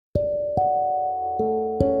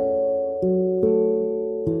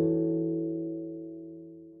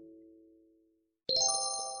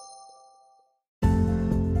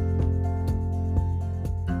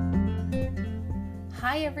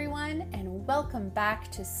welcome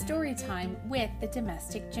back to Storytime with the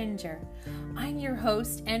Domestic Ginger. I'm your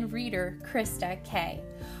host and reader, Krista Kay.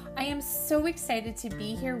 I am so excited to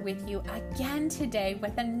be here with you again today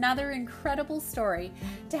with another incredible story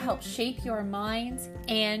to help shape your minds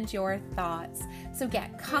and your thoughts. So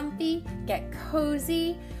get comfy, get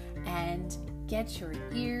cozy, and get your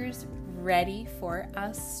ears ready for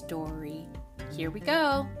a story. Here we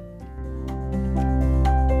go.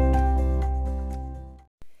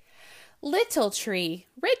 Little Tree,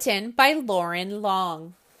 written by Lauren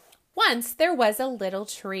Long. Once there was a little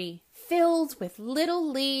tree filled with little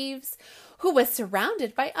leaves who was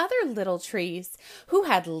surrounded by other little trees who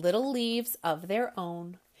had little leaves of their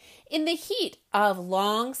own. In the heat of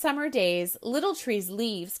long summer days, Little Tree's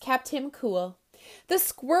leaves kept him cool. The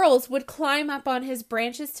squirrels would climb up on his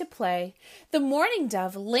branches to play. The mourning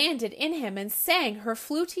dove landed in him and sang her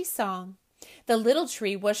fluty song. The little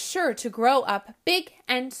tree was sure to grow up big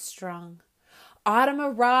and strong. Autumn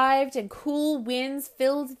arrived and cool winds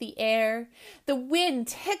filled the air. The wind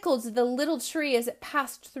tickled the little tree as it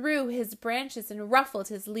passed through his branches and ruffled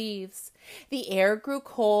his leaves. The air grew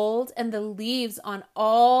cold and the leaves on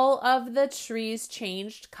all of the trees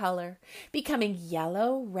changed color, becoming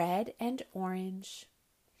yellow, red, and orange.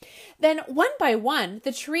 Then one by one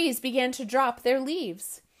the trees began to drop their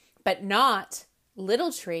leaves, but not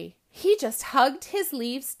Little Tree. He just hugged his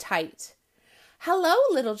leaves tight. "Hello,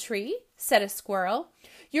 Little Tree," said a squirrel.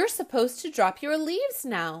 "You're supposed to drop your leaves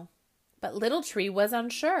now." But Little Tree was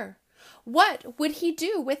unsure. What would he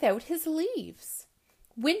do without his leaves?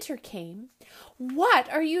 Winter came. "What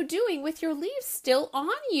are you doing with your leaves still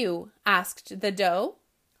on you?" asked the doe.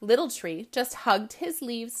 Little Tree just hugged his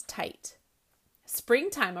leaves tight.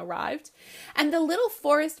 Springtime arrived, and the little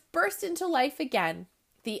forest burst into life again.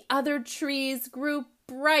 The other trees grew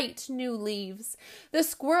bright new leaves. The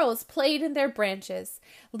squirrels played in their branches.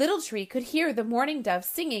 Little Tree could hear the mourning dove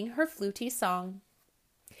singing her fluty song.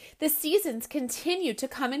 The seasons continued to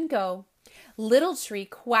come and go. Little Tree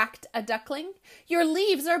quacked a duckling. "Your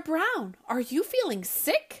leaves are brown. Are you feeling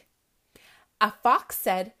sick?" A fox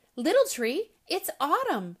said, "Little Tree, it's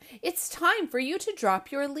autumn. It's time for you to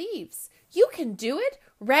drop your leaves. You can do it.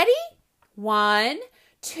 Ready? 1,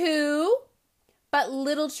 2... But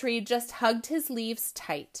Little Tree just hugged his leaves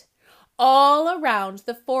tight. All around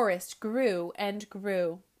the forest grew and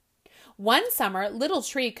grew. One summer, Little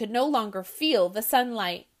Tree could no longer feel the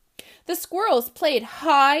sunlight. The squirrels played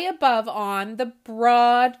high above on the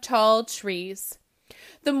broad, tall trees.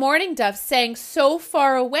 The mourning dove sang so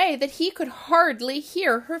far away that he could hardly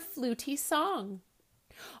hear her fluty song.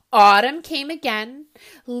 Autumn came again.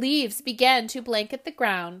 Leaves began to blanket the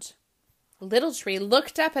ground. Little Tree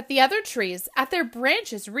looked up at the other trees, at their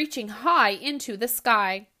branches reaching high into the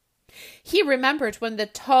sky. He remembered when the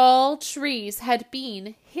tall trees had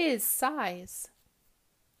been his size.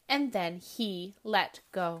 And then he let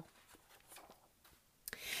go.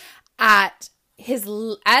 As his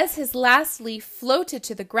last leaf floated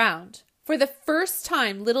to the ground, for the first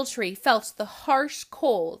time Little Tree felt the harsh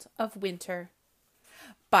cold of winter.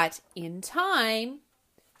 But in time,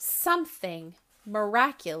 something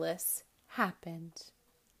miraculous happened.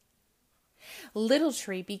 Little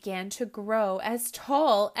Tree began to grow as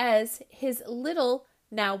tall as his little,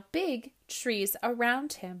 now big, trees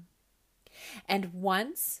around him. And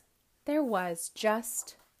once there was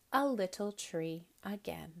just a little tree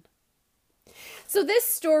again. So this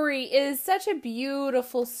story is such a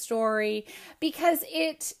beautiful story because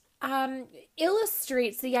it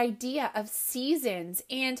illustrates the idea of seasons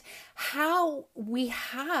and how we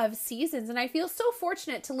have seasons. And I feel so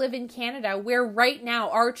fortunate to live in Canada where right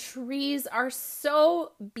now our trees are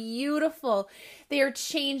so beautiful. They are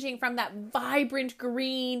changing from that vibrant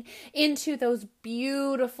green into those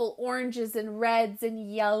beautiful oranges and reds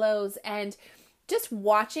and yellows. And just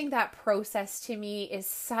watching that process to me is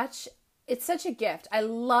it's such a gift. I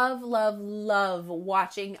love, love, love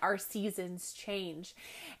watching our seasons change.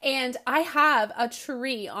 And I have a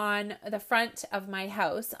tree on the front of my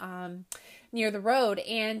house near the road.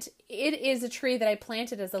 And it is a tree that I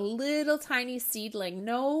planted as a little tiny seedling,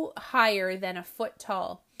 no higher than a foot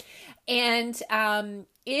tall. And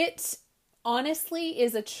it honestly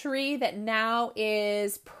is a tree that now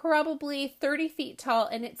is probably 30 feet tall,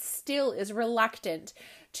 and it still is reluctant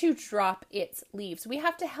to drop its leaves. We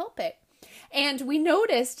have to help it. And we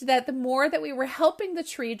noticed that the more that we were helping the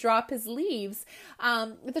tree drop his leaves,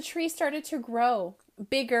 the tree started to grow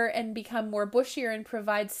bigger and become more bushier and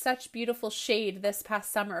provide such beautiful shade this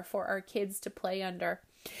past summer for our kids to play under.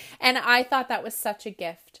 And I thought that was such a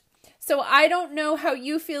gift. So I don't know how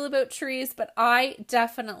you feel about trees, but I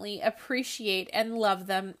definitely appreciate and love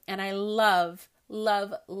them. And I love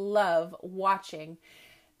love, love watching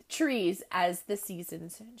trees as the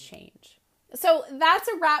seasons change. So that's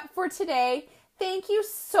a wrap for today. Thank you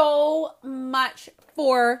so much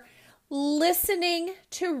for listening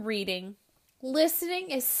to reading.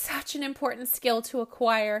 Listening is such an important skill to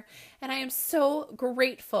acquire, and I am so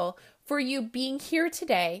grateful for you being here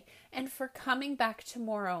today and for coming back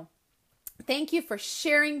tomorrow. Thank you for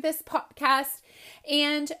sharing this podcast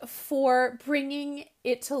and for bringing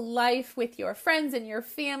it to life with your friends and your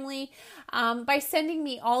family by sending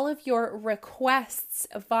me all of your requests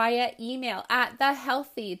via email at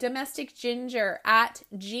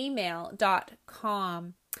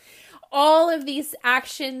thehealthydomesticginger@gmail.com. All of these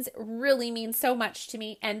actions really mean so much to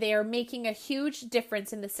me, and they are making a huge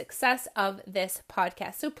difference in the success of this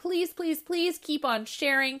podcast. So please, please, please keep on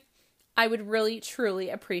sharing. I would really, truly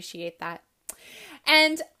appreciate that.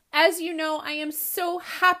 And as you know, I am so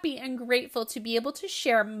happy and grateful to be able to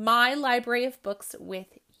share my library of books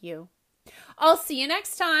with you. I'll see you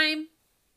next time.